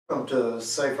Welcome to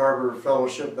Safe Harbor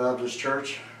Fellowship Baptist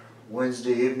Church,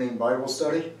 Wednesday evening Bible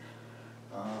study.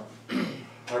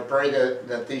 I pray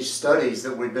that these studies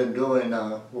that we've been doing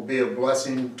will be a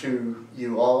blessing to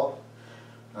you all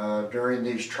during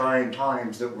these trying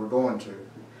times that we're going to.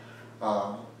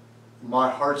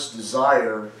 My heart's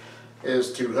desire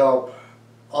is to help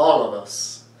all of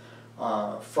us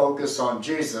focus on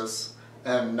Jesus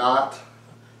and not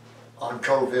on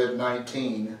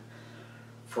COVID-19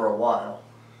 for a while.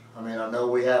 I mean, I know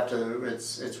we have to,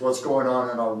 it's what's going on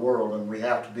in our world, and we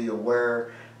have to be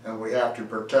aware, and we have to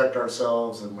protect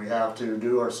ourselves, and we have to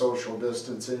do our social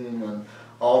distancing and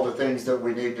all the things that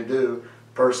we need to do.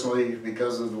 Personally,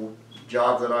 because of the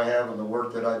job that I have and the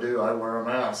work that I do, I wear a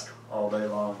mask all day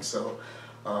long, so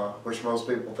which most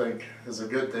people think is a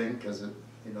good thing because it,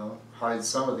 you know, hides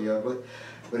some of the ugly.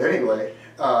 But anyway,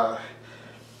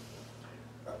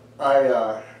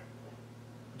 I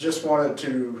just wanted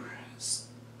to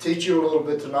teach you a little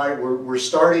bit tonight. We're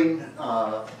starting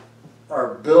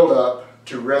our build-up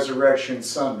to Resurrection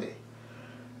Sunday,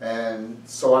 and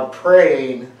so I'm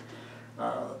praying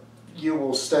you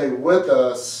will stay with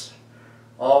us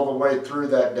all the way through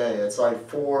that day. It's like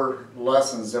 4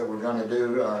 lessons that we're going to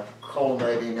do,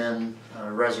 culminating in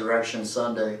Resurrection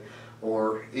Sunday,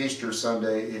 or Easter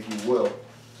Sunday, if you will.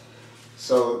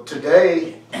 So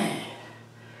today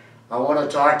I want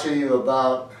to talk to you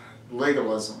about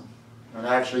legalism, and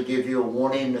actually give you a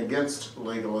warning against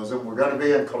legalism. We're going to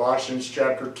be in Colossians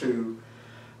chapter 2.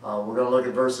 We're going to look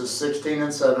at verses 16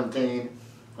 and 17,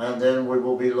 and then we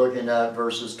will be looking at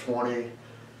verses 20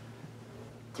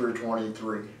 through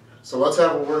 23. So let's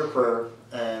have a word of prayer,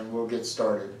 and we'll get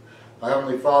started. My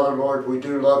Heavenly Father, Lord, we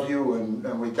do love you,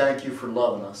 and we thank you for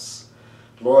loving us.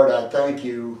 Lord, I thank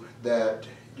you that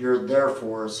you're there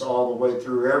for us all the way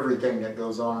through everything that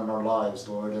goes on in our lives,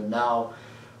 Lord. And now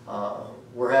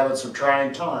we're having some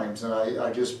trying times, and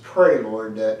I just pray,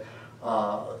 Lord, that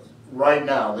right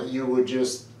now that you would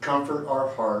just comfort our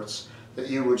hearts, that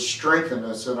you would strengthen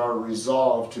us in our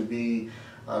resolve to be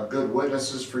good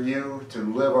witnesses for you, to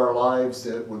live our lives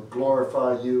that would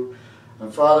glorify you.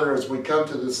 And Father, as we come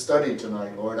to this study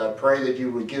tonight, Lord, I pray that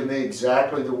you would give me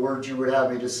exactly the words you would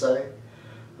have me to say.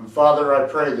 And Father, I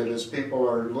pray that as people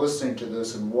are listening to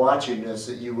this and watching this,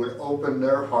 that you would open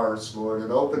their hearts, Lord,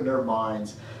 and open their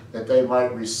minds, that they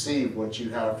might receive what you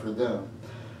have for them.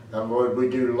 And Lord, we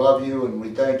do love you, and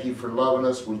we thank you for loving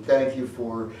us. We thank you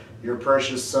for your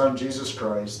precious Son, Jesus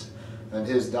Christ, and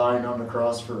his dying on the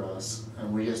cross for us.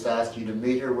 And we just ask you to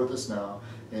meet here with us now.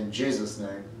 In Jesus'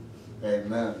 name,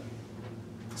 amen.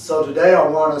 So today I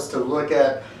want us to look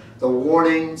at the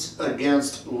warnings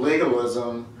against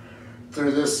legalism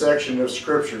through this section of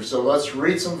Scripture. So let's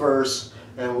read some verse,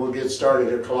 and we'll get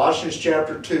started. Colossians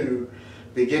chapter 2,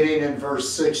 beginning in verse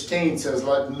 16, says,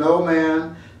 "Let no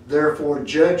man therefore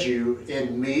judge you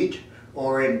in meat,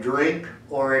 or in drink,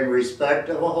 or in respect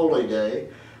of a holy day,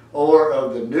 or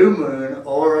of the new moon,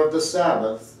 or of the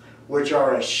Sabbath, which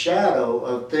are a shadow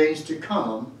of things to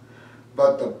come,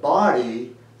 but the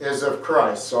body is of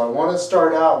Christ." So I want to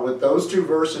start out with those 2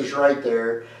 verses right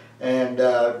there, and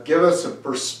give us a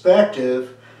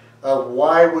perspective of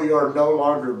why we are no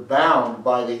longer bound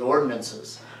by the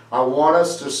ordinances. I want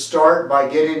us to start by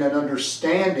getting an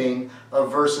understanding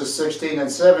of verses 16 and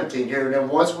 17 here, and then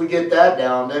once we get that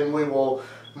down, then we will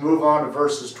move on to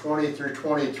verses 20 through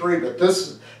 23. But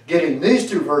getting these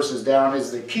 2 verses down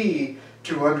is the key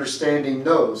to understanding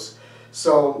those.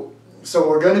 So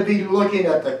we're going to be looking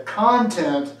at the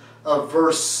content of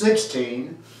verse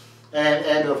 16,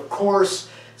 and of course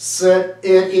set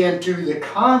it into the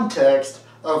context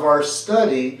of our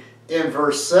study in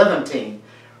verse 17.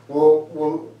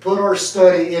 We'll put our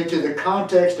study into the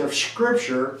context of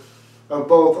Scripture of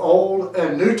both Old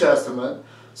and New Testament,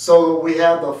 so that we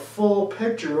have the full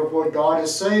picture of what God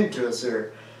is saying to us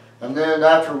here. And then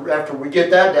after we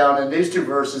get that down in these 2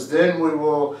 verses, then we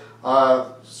will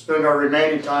spend our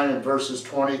remaining time in verses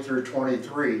 20 through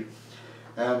 23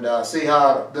 and see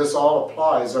how this all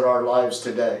applies in our lives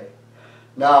today.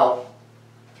 Now,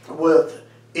 with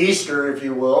Easter, if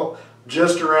you will,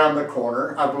 just around the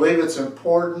corner, I believe it's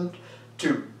important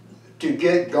to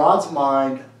get God's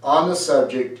mind on the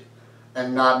subject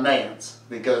and not man's,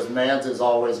 because man's is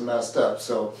always messed up.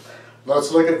 So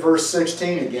let's look at verse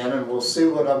 16 again, and we'll see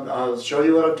I'll show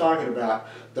you what I'm talking about.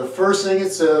 The first thing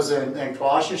it says in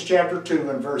Colossians chapter 2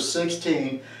 and verse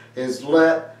 16 is,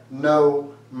 "Let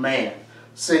no man."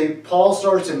 See, Paul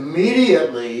starts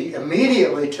immediately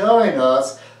telling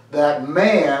us that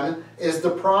man is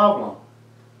the problem.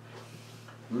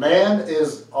 Man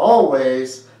is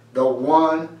always the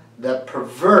one that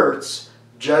perverts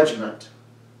judgment.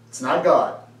 It's not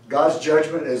God. God's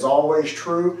judgment is always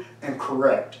true and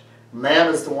correct.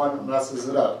 Man is the one that messes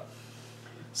it up.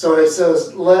 So it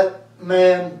says, let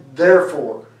man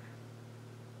therefore.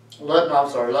 Let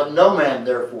no man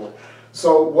therefore.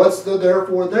 So what's the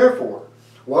therefore?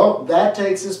 Well, that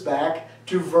takes us back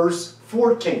to verse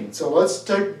 14. So let's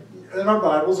take in our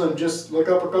Bibles and just look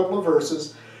up a couple of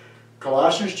verses.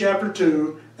 Colossians chapter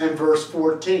 2 and verse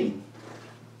 14.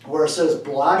 Where it says,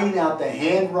 blotting out the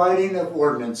handwriting of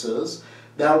ordinances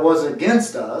that was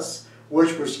against us,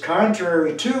 which was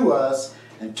contrary to us,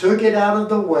 and took it out of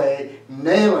the way,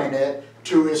 nailing it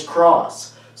to his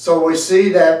cross. So we see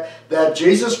that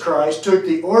Jesus Christ took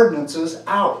the ordinances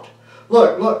out.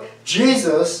 Look,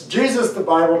 Jesus, the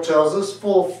Bible tells us,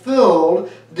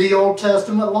 fulfilled the Old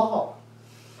Testament law.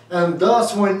 And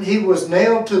thus, when he was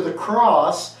nailed to the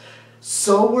cross,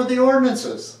 so were the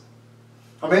ordinances.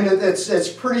 I mean, it's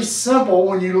pretty simple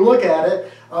when you look at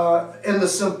it in the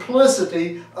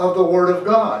simplicity of the Word of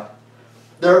God.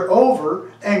 They're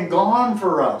over and gone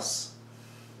for us.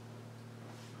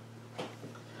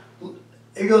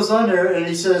 He goes on there and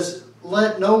he says,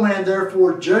 let no man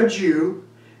therefore judge you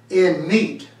in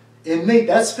meat. In meat,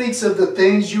 that speaks of the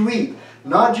things you eat.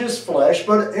 Not just flesh,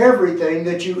 but everything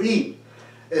that you eat.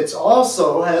 It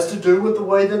also has to do with the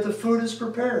way that the food is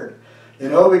prepared. You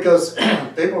know, because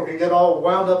people can get all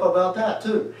wound up about that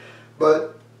too.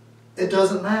 But it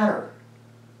doesn't matter.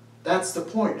 That's the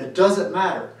point. It doesn't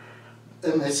matter.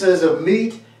 And it says of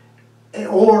meat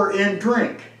or in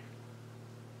drink.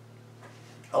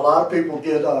 A lot of people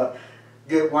get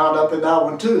wound up in that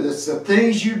one too. It's the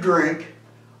things you drink,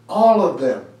 all of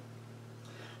them.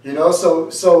 You know,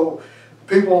 so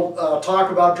people talk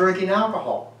about drinking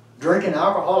alcohol. Drinking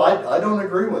alcohol, I don't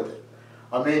agree with it.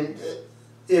 I mean,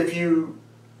 if you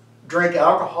drink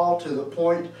alcohol to the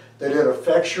point that it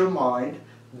affects your mind,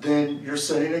 then you're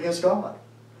sinning against God.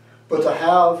 But to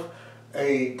have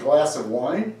a glass of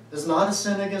wine is not a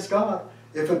sin against God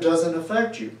if it doesn't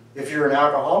affect you. If you're an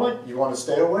alcoholic, you want to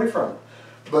stay away from it.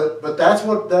 But that's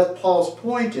what Paul's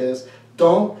point is.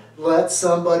 Don't let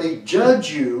somebody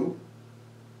judge you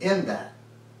in that.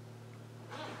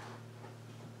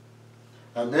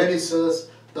 And then he says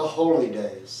the holy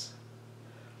days.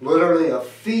 Literally a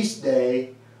feast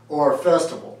day or a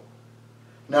festival.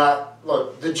 Now,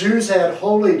 look, the Jews had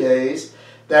holy days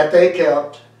that they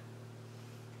kept.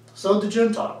 So did the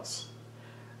Gentiles.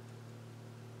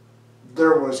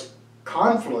 There was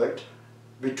conflict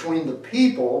between the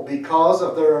people because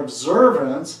of their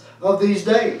observance of these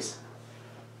days.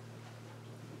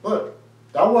 Look,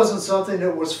 that wasn't something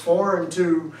that was foreign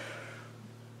to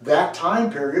that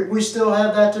time period. We still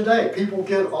have that today. People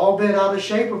get all bent out of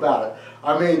shape about it.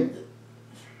 I mean,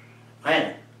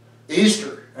 man,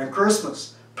 Easter and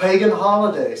Christmas, pagan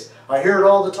holidays. I hear it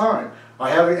all the time. I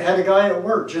had a guy at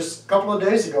work just a couple of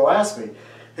days ago ask me.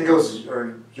 He goes,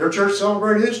 your church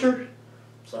celebrate Easter?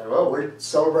 It's like, well, we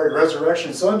celebrate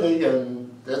Resurrection Sunday,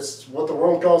 and that's what the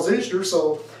world calls Easter,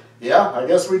 so yeah, I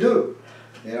guess we do.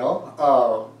 You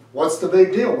know, what's the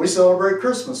big deal? We celebrate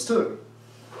Christmas too.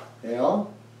 You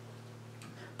know?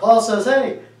 Paul says,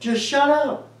 hey, just shut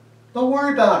up. Don't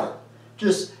worry about it.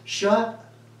 Just shut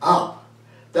up.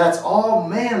 That's all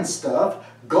man stuff.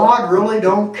 God really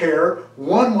don't care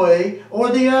one way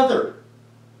or the other.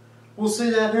 We'll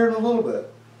see that here in a little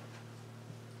bit.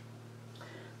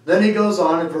 Then he goes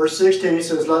on in verse 16, he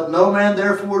says, let no man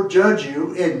therefore judge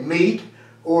you in meat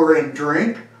or in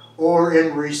drink or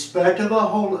in respect of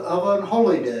an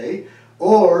holy day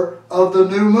or of the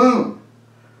new moon.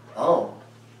 Oh,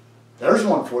 there's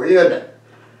one for you, isn't it?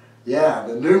 Yeah,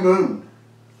 the new moon.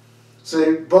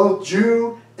 See, both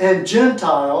Jew and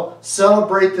Gentile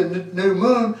celebrate the new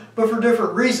moon, but for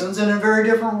different reasons and in very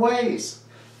different ways.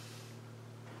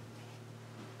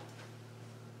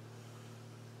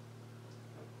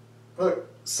 Look,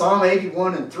 Psalm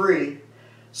 81 and 3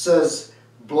 says,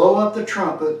 blow up the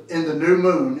trumpet in the new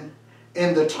moon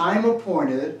in the time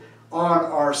appointed on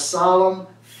our solemn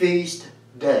feast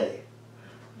day.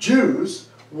 Jews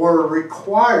were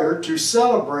required to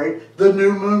celebrate the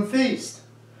new moon feast.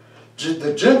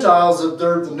 The Gentiles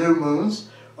observed the new moons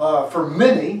for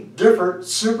many different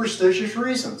superstitious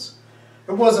reasons.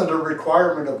 It wasn't a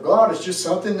requirement of God, it's just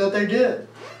something that they did.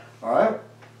 Alright?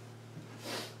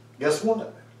 Guess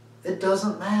what? It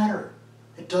doesn't matter.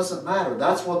 It doesn't matter.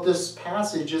 That's what this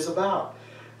passage is about.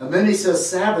 And then he says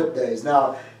Sabbath days.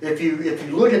 Now, if you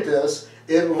look at this,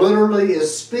 it literally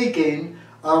is speaking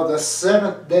of the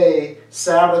seventh day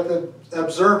Sabbath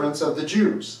observance of the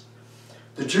Jews.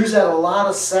 The Jews had a lot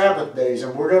of Sabbath days,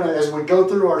 and we're going to, as we go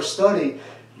through our study,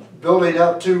 building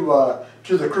up to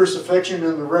the crucifixion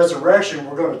and the resurrection,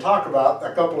 we're going to talk about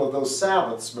a couple of those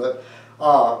Sabbaths. But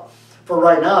For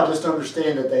right now, just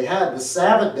understand that they had the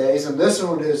Sabbath days, and this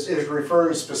one is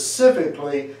referring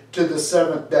specifically to the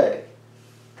seventh day.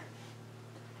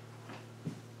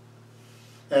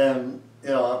 And you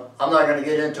know, I'm not going to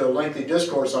get into a lengthy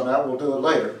discourse on that. We'll do it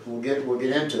later. We'll get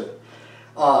into it.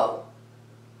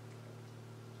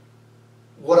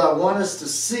 What I want us to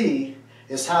see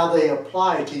is how they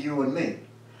apply to you and me.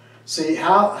 See,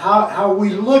 how we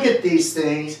look at these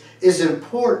things is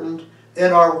important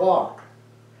in our walk.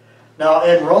 Now,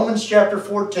 in Romans chapter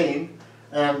 14,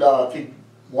 and if you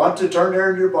want to turn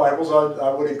there in your Bibles,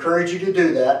 I would encourage you to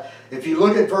do that. If you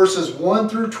look at verses 1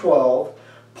 through 12,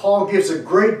 Paul gives a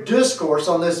great discourse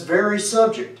on this very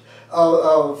subject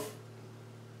of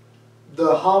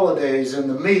the holidays and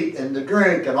the meat and the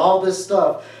drink and all this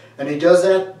stuff. And he does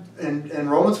that in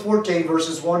Romans 14,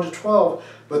 verses 1 to 12.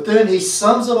 But then he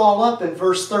sums it all up in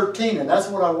verse 13. And that's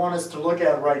what I want us to look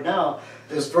at right now,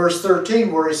 is verse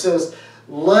 13, where he says,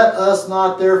 "Let us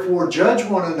not therefore judge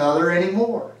one another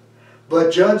anymore,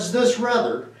 but judge this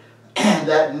rather,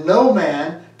 that no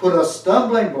man put a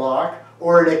stumbling block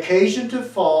or an occasion to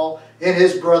fall in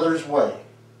his brother's way."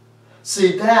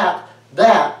 See, that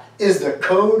is the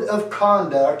code of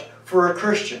conduct for a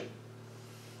Christian.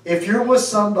 If you're with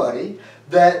somebody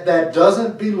that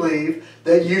doesn't believe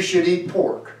that you should eat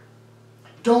pork,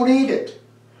 don't eat it.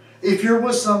 If you're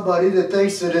with somebody that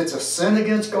thinks that it's a sin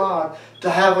against God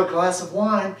to have a glass of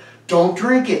wine, don't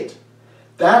drink it.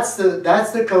 That's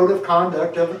the code of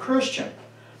conduct of a Christian.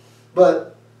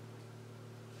 But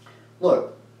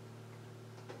look,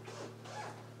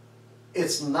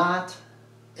 it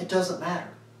doesn't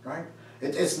matter, right?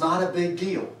 It's not a big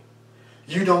deal.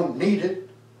 You don't need it,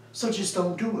 so just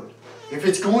don't do it. If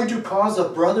it's going to cause a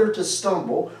brother to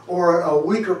stumble or a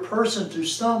weaker person to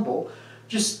stumble,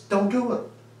 just don't do it.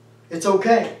 It's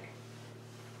okay.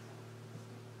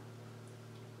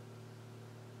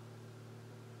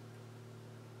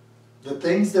 The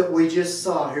things that we just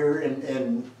saw here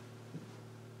in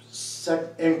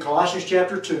Colossians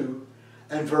chapter 2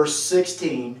 and verse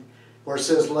 16, where it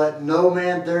says, "Let no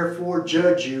man therefore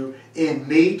judge you in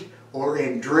meat or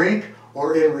in drink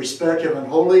or in respect of an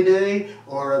holy day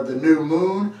or of the new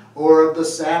moon or of the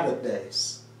Sabbath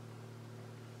days."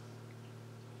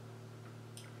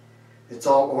 It's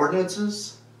all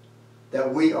ordinances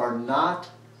that we are not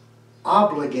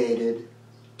obligated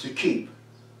to keep.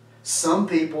 Some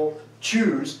people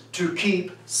choose to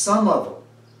keep some of them.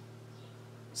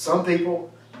 Some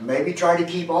people maybe try to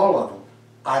keep all of them.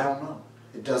 I don't know.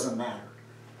 It doesn't matter.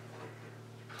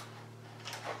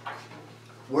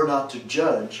 We're not to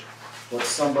judge what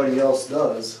somebody else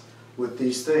does with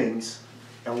these things,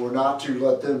 and we're not to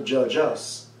let them judge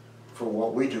us for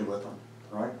what we do with them,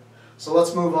 right? So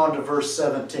let's move on to verse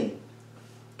 17,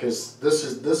 because this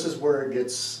is where it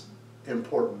gets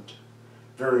important,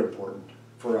 very important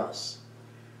for us.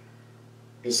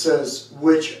 It says,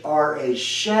 "Which are a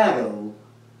shadow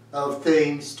of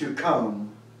things to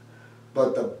come,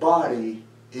 but the body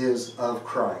is of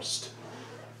Christ."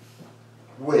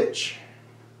 Which,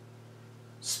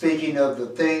 speaking of the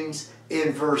things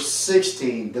in verse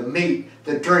 16, the meat,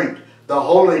 the drink, the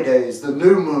holy days, the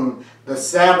new moon, the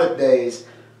Sabbath days,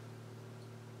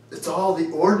 it's all the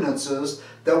ordinances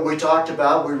that we talked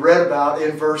about, we read about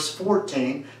in verse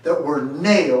 14, that were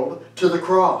nailed to the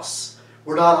cross.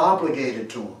 We're not obligated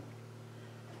to them.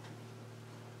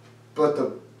 But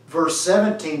the verse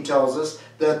 17 tells us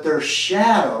that they're a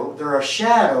shadow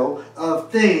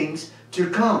of things to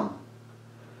come.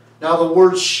 Now the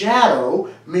word shadow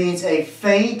means a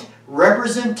faint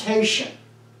representation.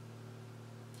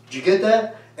 Did you get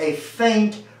that? A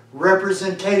faint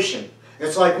representation.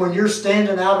 It's like when you're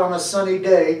standing out on a sunny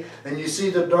day and you see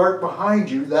the dark behind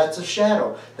you, that's a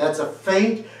shadow. That's a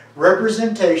faint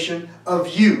representation of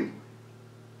you.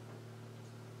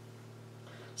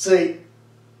 See,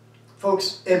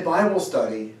 folks, in Bible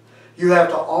study, you have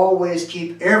to always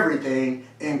keep everything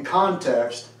in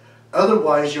context.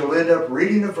 Otherwise, you'll end up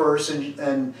reading a verse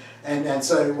and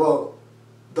say, well,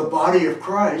 the body of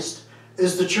Christ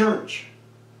is the church.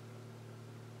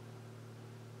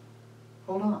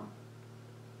 Hold on.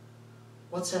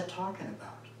 What's that talking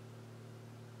about?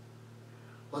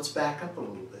 Let's back up a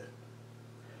little bit.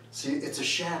 See, it's a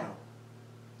shadow.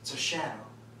 It's a shadow.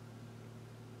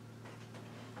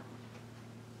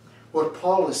 What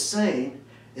Paul is saying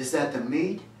is that the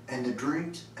meat and the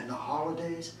drinks and the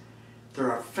holidays,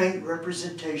 they're a faint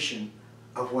representation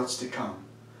of what's to come.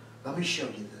 Let me show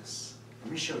you this.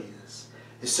 Let me show you this.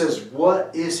 It says,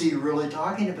 what is he really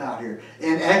talking about here?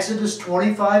 In Exodus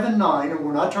 25 and 9, and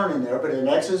we're not turning there, but in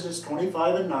Exodus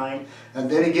 25 and 9, and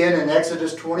then again in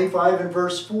Exodus 25 and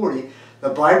verse 40, The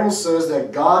Bible says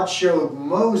that God showed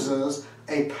Moses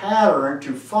a pattern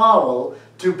to follow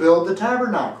to build the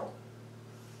tabernacle.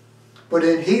 But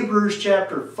in Hebrews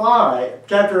chapter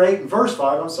 8 and verse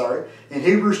 5, in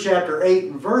Hebrews chapter 8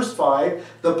 and verse 5,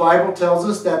 the Bible tells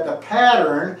us that the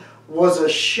pattern was a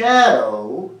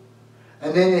shadow.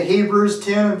 And then in Hebrews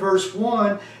 10 and verse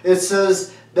 1, it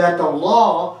says that the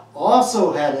law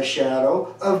also had a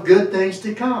shadow of good things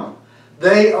to come.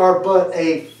 They are but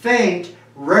a faint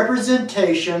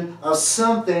representation of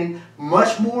something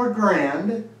much more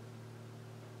grand.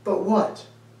 But what?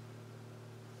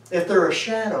 If they're a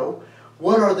shadow,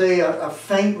 what are they a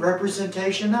faint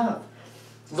representation of?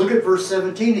 Look at verse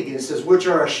 17 again. It says, which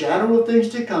are a shadow of things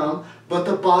to come, but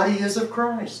the body is of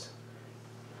Christ.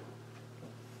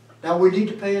 Now we need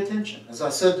to pay attention. As I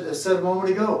said a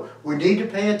moment ago, we need to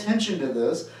pay attention to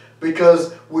this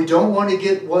because we don't want to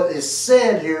get what is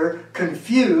said here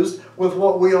confused with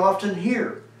what we often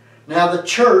hear. Now the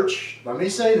church, let me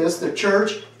say this, the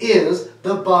church is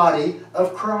the body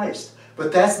of Christ.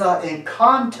 But that's not in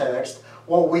context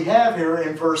what we have here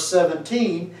in verse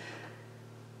 17.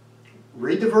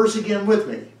 Read the verse again with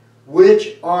me.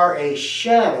 Which are a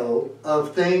shadow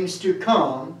of things to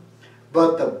come,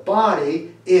 but the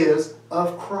body is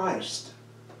of Christ.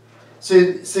 See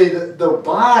the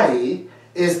body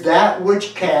is that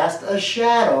which casts a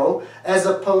shadow as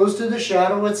opposed to the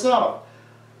shadow itself.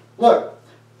 Look,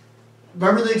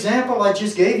 remember the example I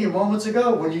just gave you moments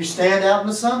ago when you stand out in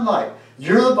the sunlight.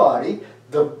 You're the body.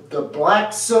 The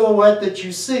black silhouette that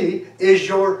you see is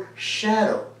your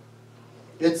shadow.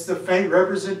 It's the faint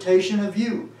representation of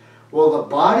you. Well, the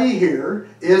body here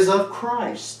is of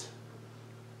Christ.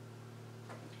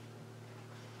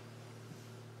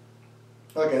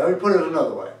 Okay, let me put it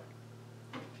another way.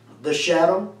 The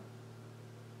shadow,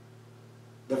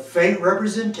 the faint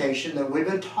representation that we've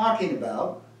been talking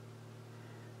about,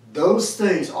 those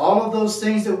things, all of those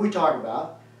things that we talk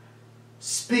about,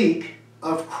 speak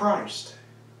of Christ.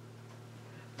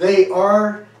 They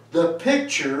are the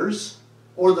pictures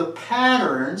or the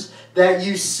patterns that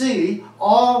you see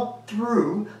all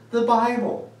through the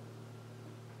Bible.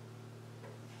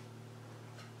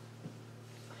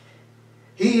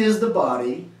 He is the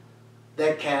body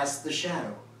that casts the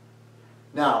shadow.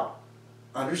 Now,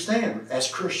 understand,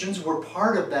 as Christians, we're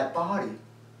part of that body.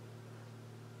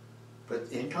 But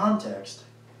in context,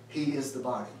 He is the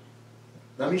body.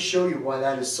 Let me show you why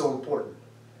that is so important.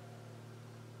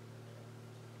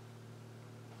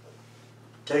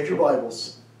 Take your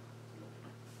Bibles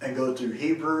and go to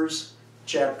Hebrews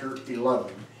chapter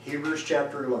 11. Hebrews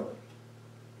chapter 11.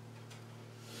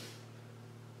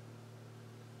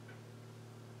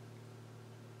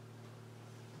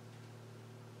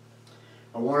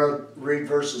 I want to read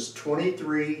verses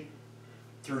 23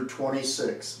 through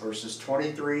 26. Verses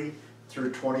 23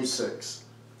 through 26.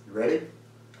 You ready?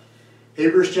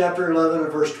 Hebrews chapter 11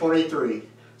 and verse 23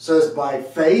 says, by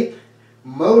faith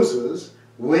Moses,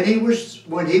 when he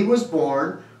was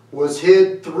born, was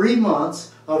hid 3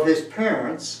 months of his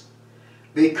parents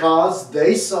because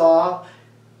they saw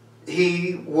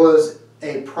he was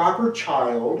a proper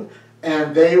child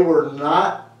and they were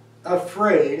not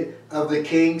afraid of the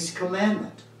king's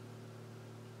commandment.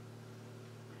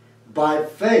 By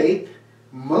faith,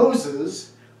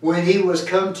 Moses, when he was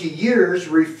come to years,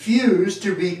 refused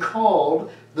to be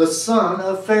called the son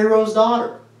of Pharaoh's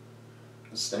daughter.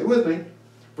 Stay with me.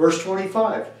 Verse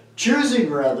 25. Choosing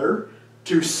rather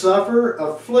to suffer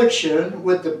affliction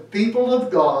with the people of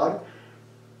God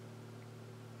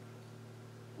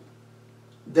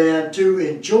than to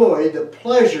enjoy the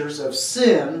pleasures of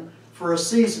sin for a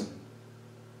season.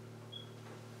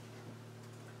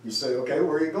 You say, okay,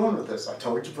 where are you going with this? I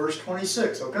told you verse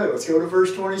 26. Okay, let's go to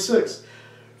verse 26.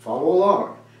 Follow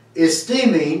along.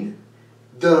 Esteeming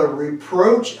the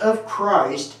reproach of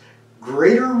Christ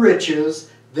greater riches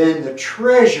than the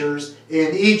treasures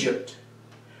in Egypt,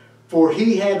 for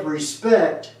he had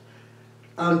respect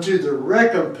unto the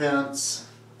recompense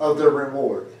of the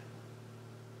reward.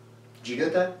 Did you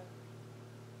get that?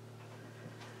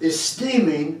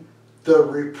 Esteeming the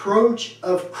reproach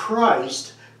of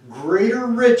Christ greater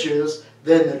riches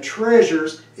than the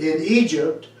treasures in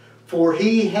Egypt, for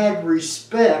he had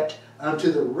respect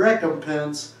unto the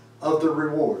recompense of the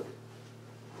reward.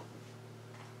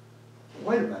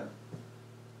 Wait a minute.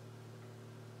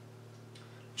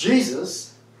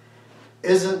 Jesus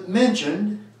isn't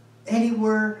mentioned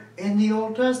anywhere in the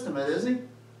Old Testament, is he?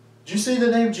 Did you see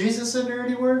the name Jesus in there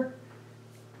anywhere?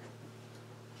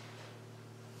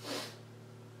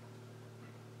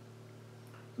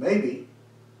 Maybe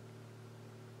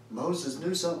Moses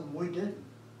knew something we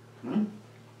didn't.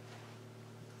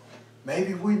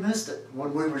 Maybe we missed it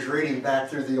when we was reading back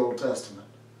through the Old Testament.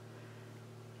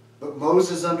 But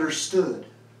Moses understood.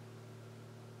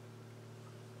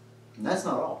 And that's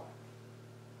not all.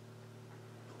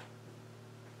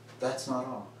 That's not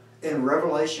all. In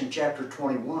Revelation chapter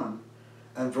 21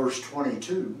 and verse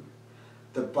 22,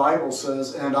 the Bible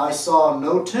says, "And I saw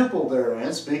no temple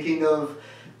therein," speaking of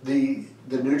the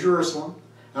New Jerusalem,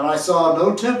 "and I saw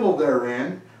no temple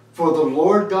therein, for the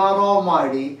Lord God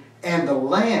Almighty and the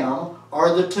Lamb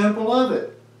are the temple of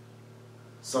it."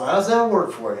 So how's that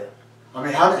work for you? I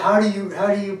mean, how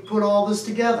do you put all this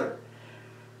together?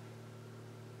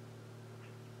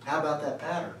 How about that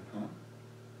pattern?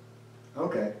 Huh?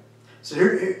 Okay. So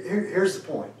here's the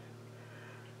point.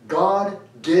 God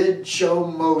did show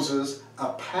Moses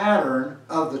a pattern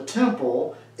of the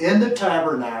temple in the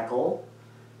tabernacle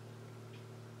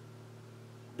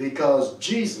because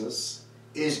Jesus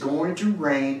is going to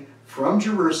reign from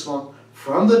Jerusalem,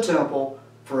 from the temple,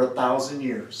 for 1,000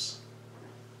 years.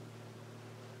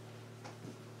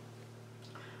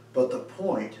 But the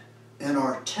point in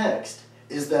our text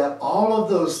is that all of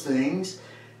those things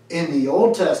in the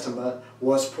Old Testament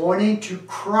was pointing to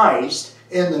Christ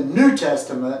in the New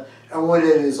Testament, and when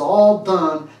it is all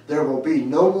done, there will be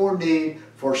no more need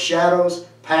for shadows,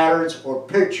 patterns, or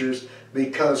pictures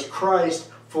because Christ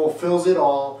fulfills it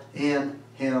all in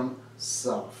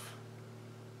Himself.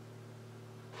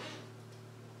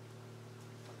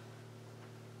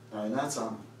 And that's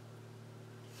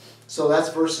so that's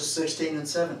verses 16 and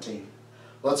 17.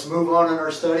 Let's move on in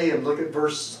our study and look at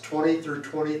verses 20 through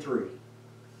 23.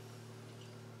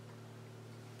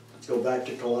 Let's go back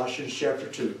to Colossians chapter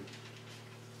 2.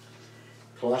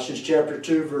 Colossians chapter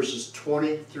 2, verses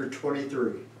 20 through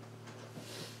 23.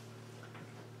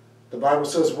 The Bible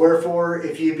says, "Wherefore,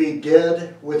 if ye be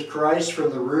dead with Christ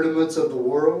from the rudiments of the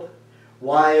world,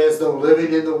 why, as though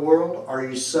living in the world, are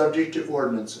ye subject to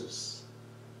ordinances?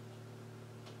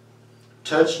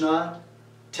 Touch not,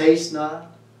 taste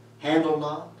not, handle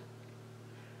not,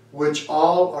 which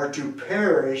all are to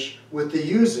perish with the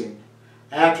using,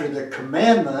 after the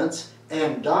commandments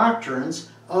and doctrines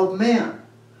of men,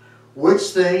 which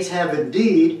things have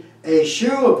indeed a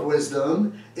shew of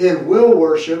wisdom in will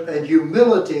worship and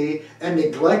humility and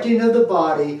neglecting of the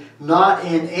body, not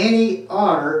in any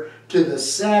honor to the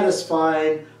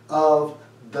satisfying of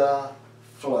the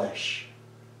flesh."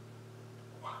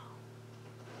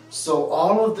 So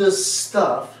all of this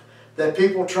stuff that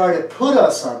people try to put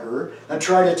us under and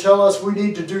try to tell us we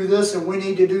need to do this and we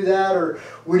need to do that, or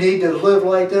we need to live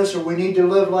like this or we need to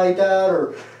live like that,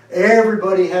 or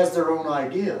everybody has their own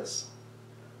ideas.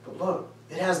 But look,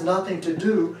 it has nothing to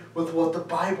do with what the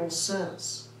Bible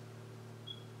says.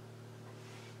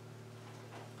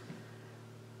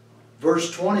 Verse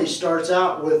 20 starts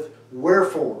out with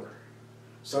 "wherefore."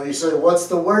 So you say, what's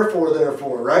the wherefore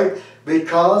therefore, right?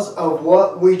 Because of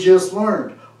what we just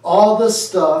learned. All this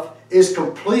stuff is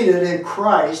completed in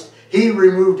Christ. He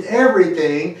removed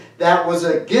everything that was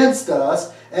against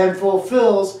us and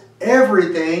fulfills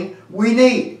everything we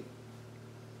need.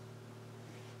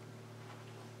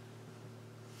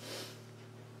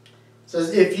 It says,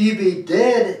 "If ye be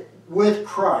dead with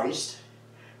Christ,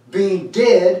 being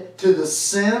dead to the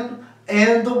sin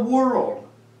and the world."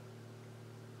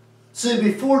 See,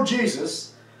 before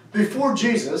Jesus,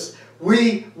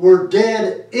 we were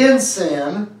dead in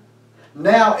sin.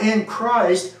 Now in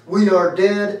Christ, we are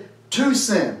dead to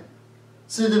sin.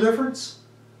 See the difference?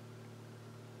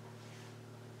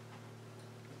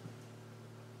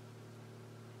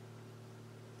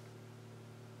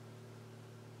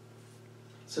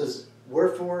 It says,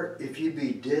 "Wherefore, if ye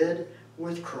be dead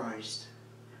with Christ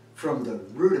from the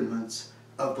rudiments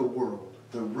of the world,"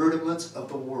 the rudiments of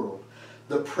the world,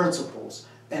 the principles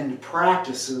and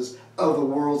practices of the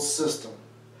world system.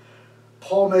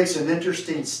 Paul makes an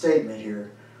interesting statement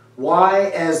here. Why,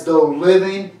 as though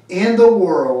living in the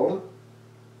world,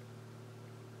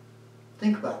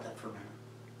 think about that for a minute.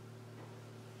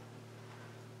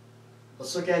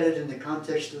 Let's look at it in the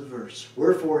context of the verse.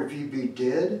 "Wherefore, if ye be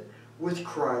dead with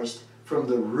Christ from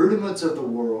the rudiments of the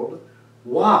world,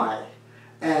 why,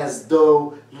 as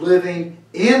though living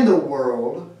in the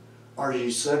world, are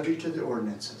ye subject to the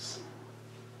ordinances?"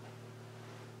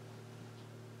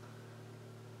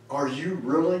 Are you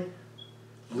really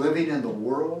living in the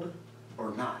world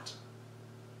or not?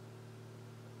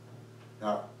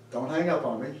 Now, don't hang up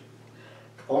on me.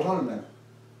 Hold on a minute.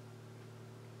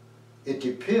 It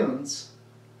depends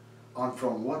on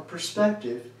from what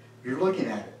perspective you're looking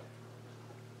at it.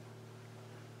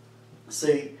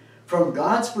 See, from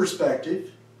God's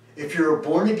perspective, if you're a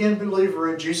born-again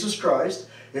believer in Jesus Christ,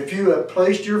 if you have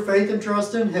placed your faith and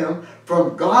trust in Him,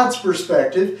 from God's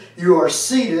perspective, you are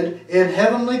seated in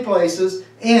heavenly places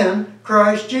in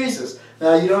Christ Jesus.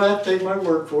 Now, you don't have to take my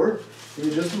word for it. Give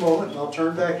me just a moment, and I'll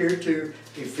turn back here to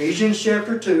Ephesians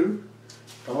chapter 2.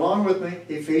 Come along with me.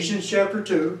 Ephesians chapter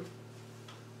 2.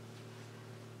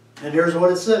 And here's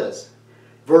what it says.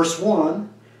 Verse 1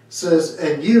 says,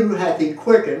 "And you hath He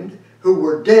quickened, who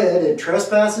were dead in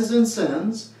trespasses and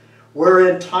sins,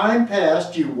 wherein time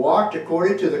past you walked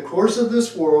according to the course of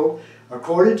this world,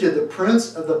 according to the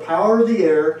prince of the power of the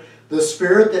air, the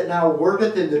spirit that now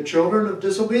worketh in the children of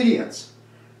disobedience."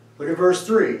 Look at verse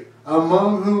 3.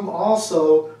 "Among whom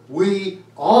also we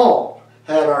all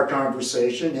had our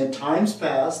conversation in times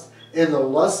past, in the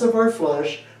lusts of our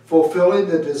flesh, fulfilling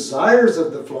the desires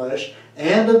of the flesh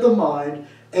and of the mind,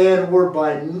 and were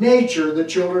by nature the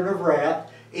children of wrath,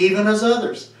 even as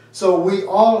others." So we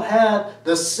all had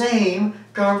the same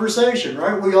conversation,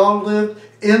 right? We all lived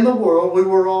in the world. We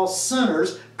were all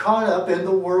sinners caught up in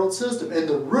the world system, in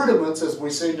the rudiments, as we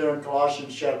see there in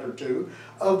Colossians chapter 2,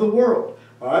 of the world.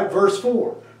 All right, verse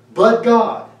 4. "But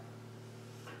God,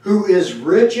 who is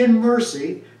rich in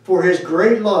mercy, for His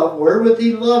great love wherewith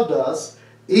He loved us,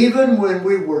 even when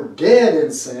we were dead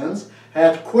in sins,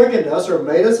 hath quickened us," or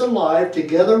made us alive,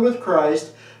 "together with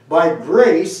Christ. By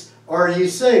grace are ye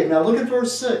saved." Now look at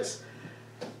verse 6.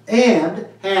 "And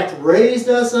hath raised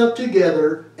us up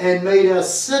together, and made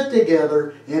us sit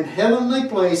together in heavenly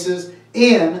places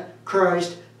in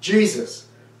Christ Jesus."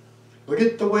 Look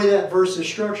at the way that verse is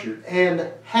structured. "And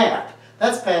hath."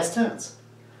 That's past tense.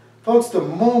 Folks, the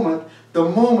moment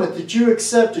that you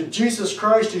accepted Jesus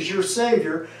Christ as your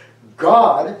Savior,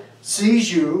 God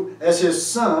sees you as His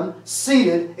Son,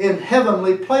 seated in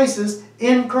heavenly places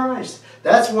in Christ.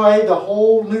 That's why the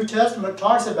whole New Testament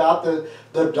talks about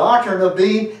the doctrine of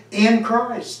being in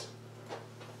Christ.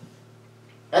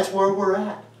 That's where we're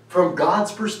at, from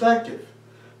God's perspective.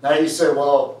 Now you say,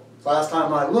 well, last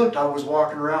time I looked, I was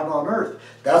walking around on earth.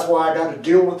 That's why I got to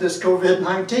deal with this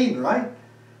COVID-19, right?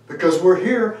 Because we're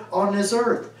here on this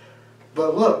earth.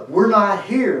 But look, we're not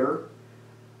here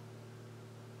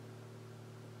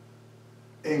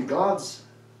in God's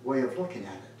way of looking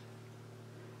at it.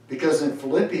 Because in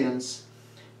Philippians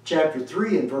chapter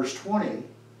 3 and verse 20,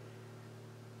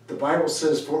 the Bible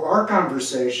says, "For our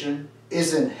conversation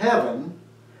is in heaven,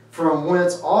 from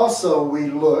whence also we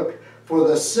look for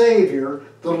the Savior,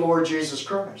 the Lord Jesus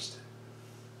Christ."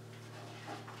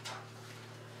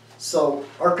 So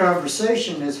our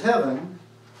conversation is heaven,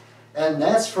 and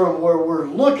that's from where we're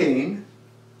looking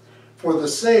for the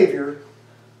Savior,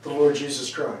 the Lord Jesus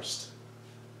Christ.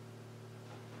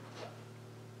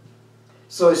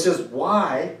 So he says,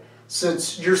 why,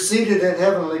 since you're seated in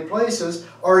heavenly places,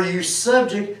 are you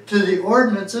subject to the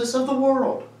ordinances of the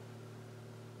world?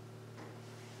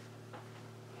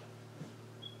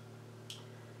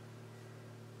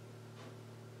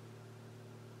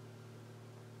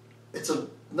 It's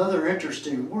another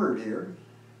interesting word here.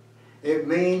 It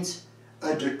means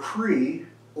a decree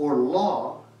or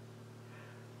law.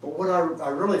 But what I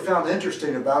really found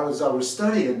interesting about it as I was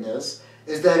studying this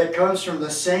is that it comes from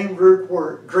the same Greek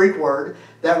word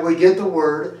that we get the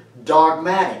word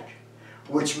dogmatic,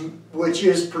 which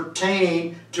is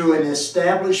pertaining to an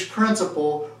established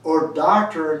principle or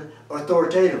doctrine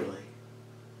authoritatively.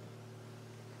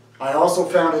 I also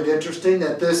found it interesting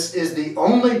that this is the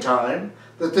only time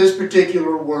that this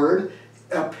particular word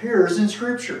appears in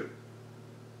Scripture.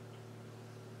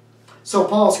 So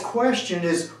Paul's question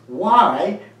is,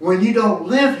 why, when you don't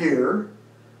live here,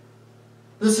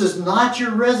 this is not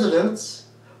your residence,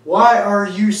 why are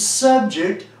you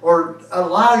subject or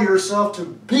allow yourself to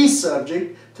be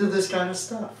subject to this kind of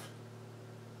stuff?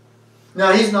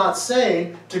 Now, he's not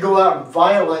saying to go out and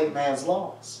violate man's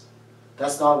laws.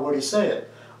 That's not what he's saying.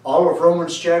 All of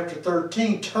Romans chapter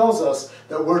 13 tells us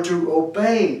that we're to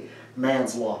obey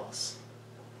man's laws.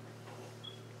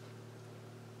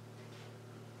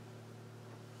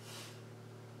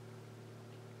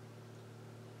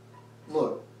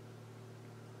 Look,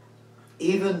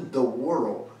 even the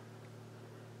world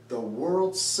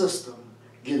system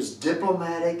gives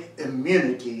diplomatic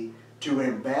immunity to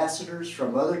ambassadors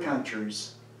from other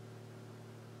countries.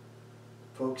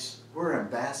 Folks, we're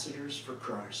ambassadors for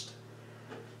Christ.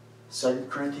 2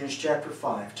 Corinthians chapter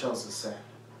 5 tells us that.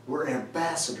 We're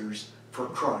ambassadors for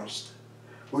Christ.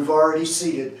 We've already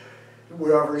seen,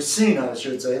 I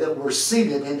should say, that we're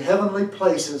seated in heavenly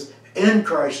places in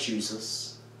Christ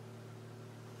Jesus.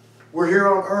 We're here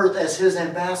on earth as His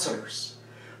ambassadors.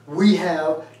 We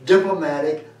have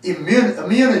diplomatic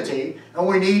immunity, and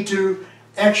we need to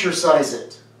exercise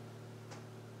it.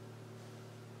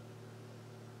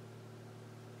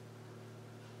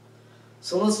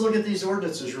 So let's look at these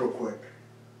ordinances real quick.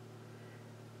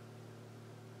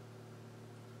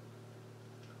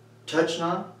 Touch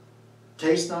not,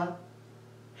 taste not,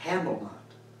 handle not.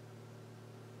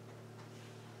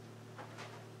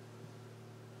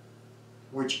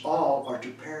 Which all are to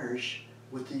perish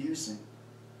with the using.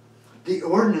 The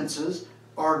ordinances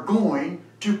are going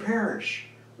to perish.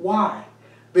 Why?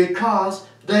 Because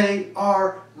they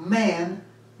are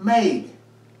man-made.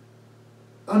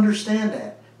 Understand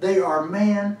that. They are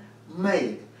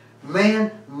man-made.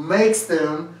 Man makes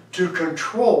them to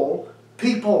control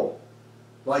people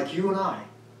like you and I,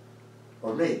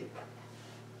 or me.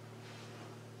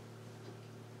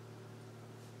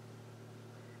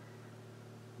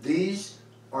 These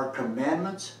are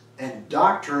commandments and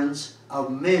doctrines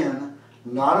of men,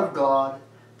 not of God.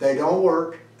 They don't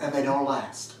work and they don't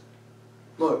last.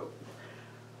 Look,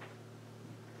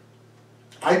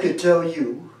 I could tell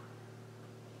you,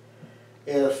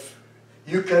 if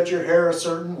you cut your hair a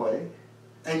certain way,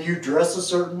 and you dress a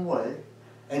certain way,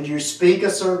 and you speak a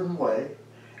certain way,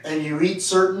 and you eat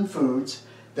certain foods,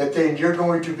 that then you're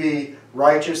going to be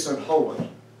righteous and holy.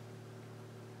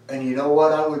 And you know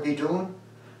what I would be doing?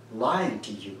 Lying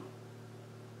to you.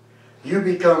 You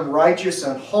become righteous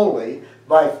and holy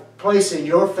by placing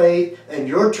your faith and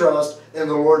your trust in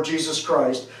the Lord Jesus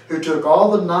Christ, who took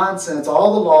all the nonsense,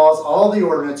 all the laws, all the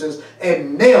ordinances,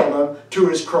 and nailed them to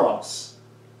His cross.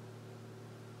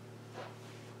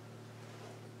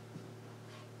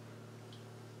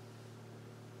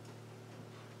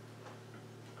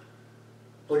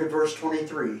 Look at verse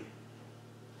 23.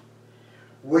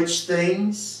 Which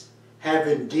things have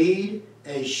indeed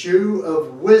a shew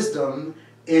of wisdom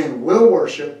in will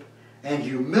worship and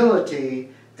humility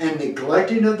and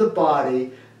neglecting of the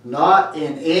body, not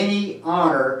in any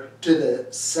honor to the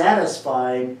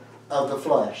satisfying of the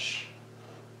flesh.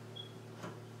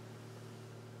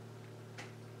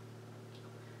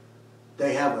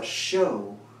 They have a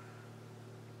show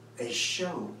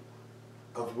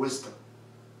of wisdom.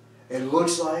 It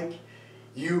looks like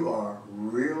you are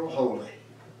real holy.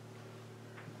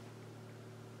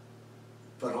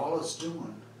 But all it's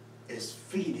doing is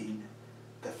feeding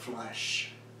the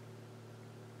flesh.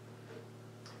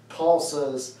 Paul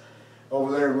says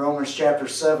over there in Romans chapter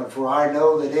 7, for I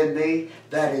know that in me,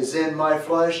 that is in my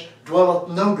flesh, dwelleth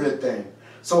no good thing.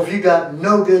 So if you got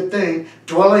no good thing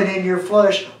dwelling in your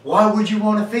flesh, why would you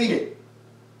want to feed it?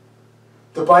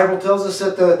 The Bible tells us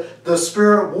that the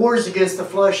Spirit wars against the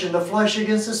flesh and the flesh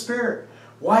against the Spirit.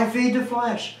 Why feed the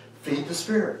flesh? Feed the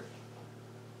Spirit.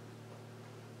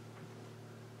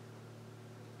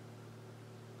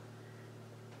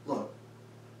 Look,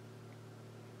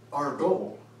 our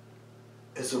goal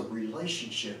is a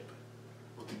relationship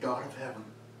with the God of heaven.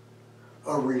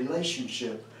 A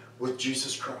relationship with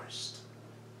Jesus Christ.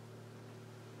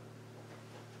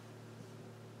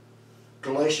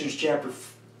 Galatians chapter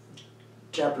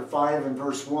 5 and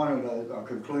verse 1, and I'll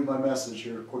conclude my message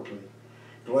here quickly.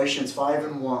 Galatians 5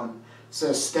 and 1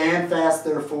 says, stand fast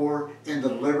therefore in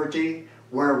the liberty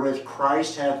wherewith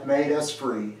Christ hath made us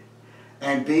free,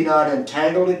 and be not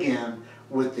entangled again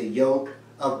with the yoke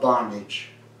of bondage.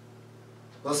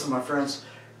 Listen, my friends,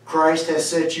 Christ has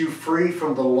set you free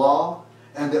from the law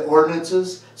and the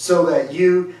ordinances so that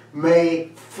you may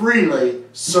freely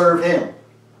serve Him.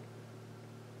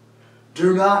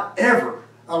 Do not ever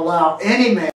allow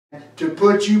any man to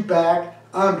put you back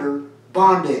under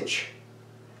bondage.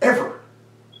 Ever.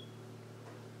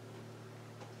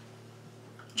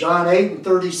 John 8 and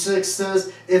 36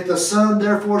 says, if the Son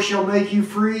therefore shall make you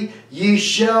free, ye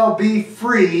shall be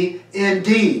free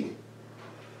indeed.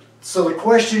 So the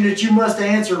question that you must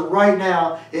answer right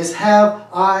now is, have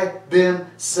I been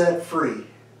set free?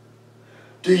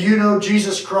 Do you know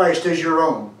Jesus Christ as your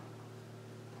own?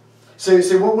 So you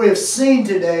see, what we have seen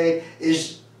today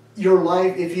is your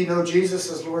life if you know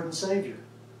Jesus as Lord and Savior.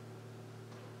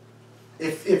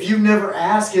 If you've never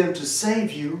asked Him to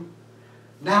save you,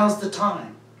 now's the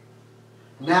time.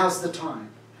 Now's the time.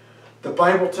 The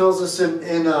Bible tells us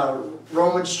in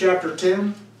Romans chapter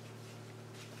 10,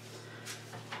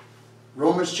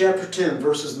 Romans chapter 10,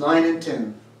 verses 9 and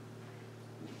 10.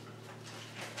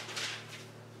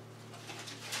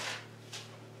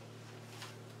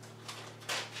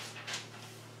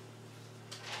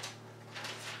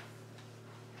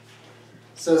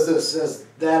 Says this, says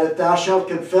that if thou shalt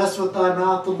confess with thy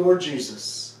mouth the Lord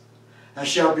Jesus, and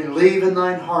shalt believe in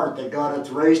thine heart that God hath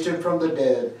raised Him from the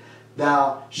dead,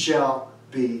 thou shalt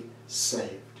be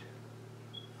saved.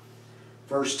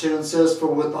 Verse 10 says,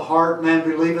 for with the heart man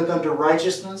believeth unto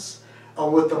righteousness,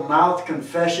 and with the mouth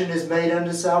confession is made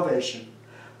unto salvation.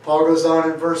 Paul goes on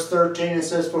in verse 13 and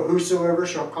says, for whosoever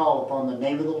shall call upon the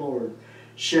name of the Lord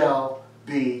shall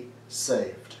be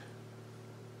saved.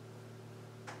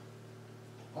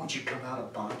 Won't you come out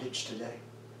of bondage today?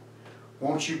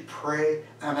 Won't you pray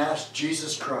and ask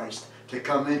Jesus Christ to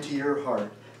come into your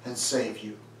heart and save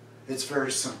you? It's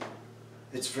very simple.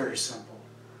 It's very simple.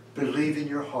 Believe in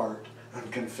your heart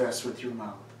and confess with your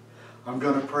mouth. I'm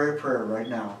going to pray a prayer right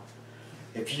now.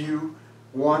 If you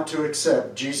want to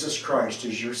accept Jesus Christ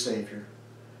as your Savior,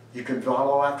 you can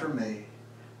follow after me.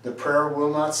 The prayer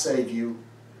will not save you.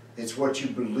 It's what you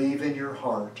believe in your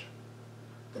heart.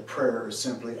 The prayer is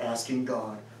simply asking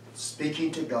God,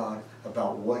 speaking to God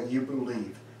about what you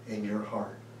believe in your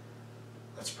heart.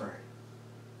 Let's pray.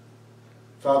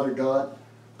 Father God,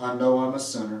 I know I'm a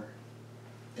sinner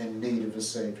in need of a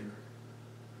Savior.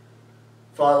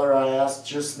 Father, I ask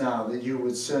just now that you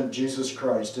would send Jesus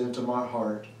Christ into my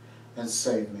heart and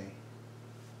save me.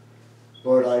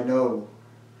 Lord, I know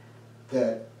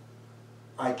that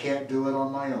I can't do it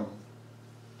on my own.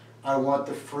 I want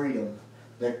the freedom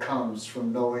that comes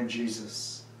from knowing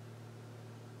Jesus.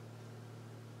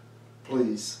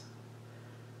 Please,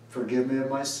 forgive me of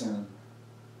my sin.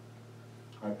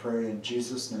 I pray in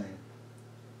Jesus' name.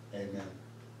 Amen.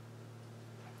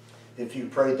 If you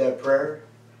prayed that prayer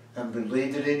and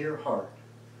believed it in your heart,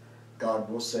 God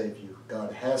will save you.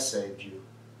 God has saved you.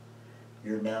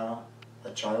 You're now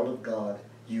a child of God.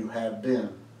 You have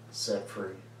been set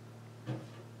free.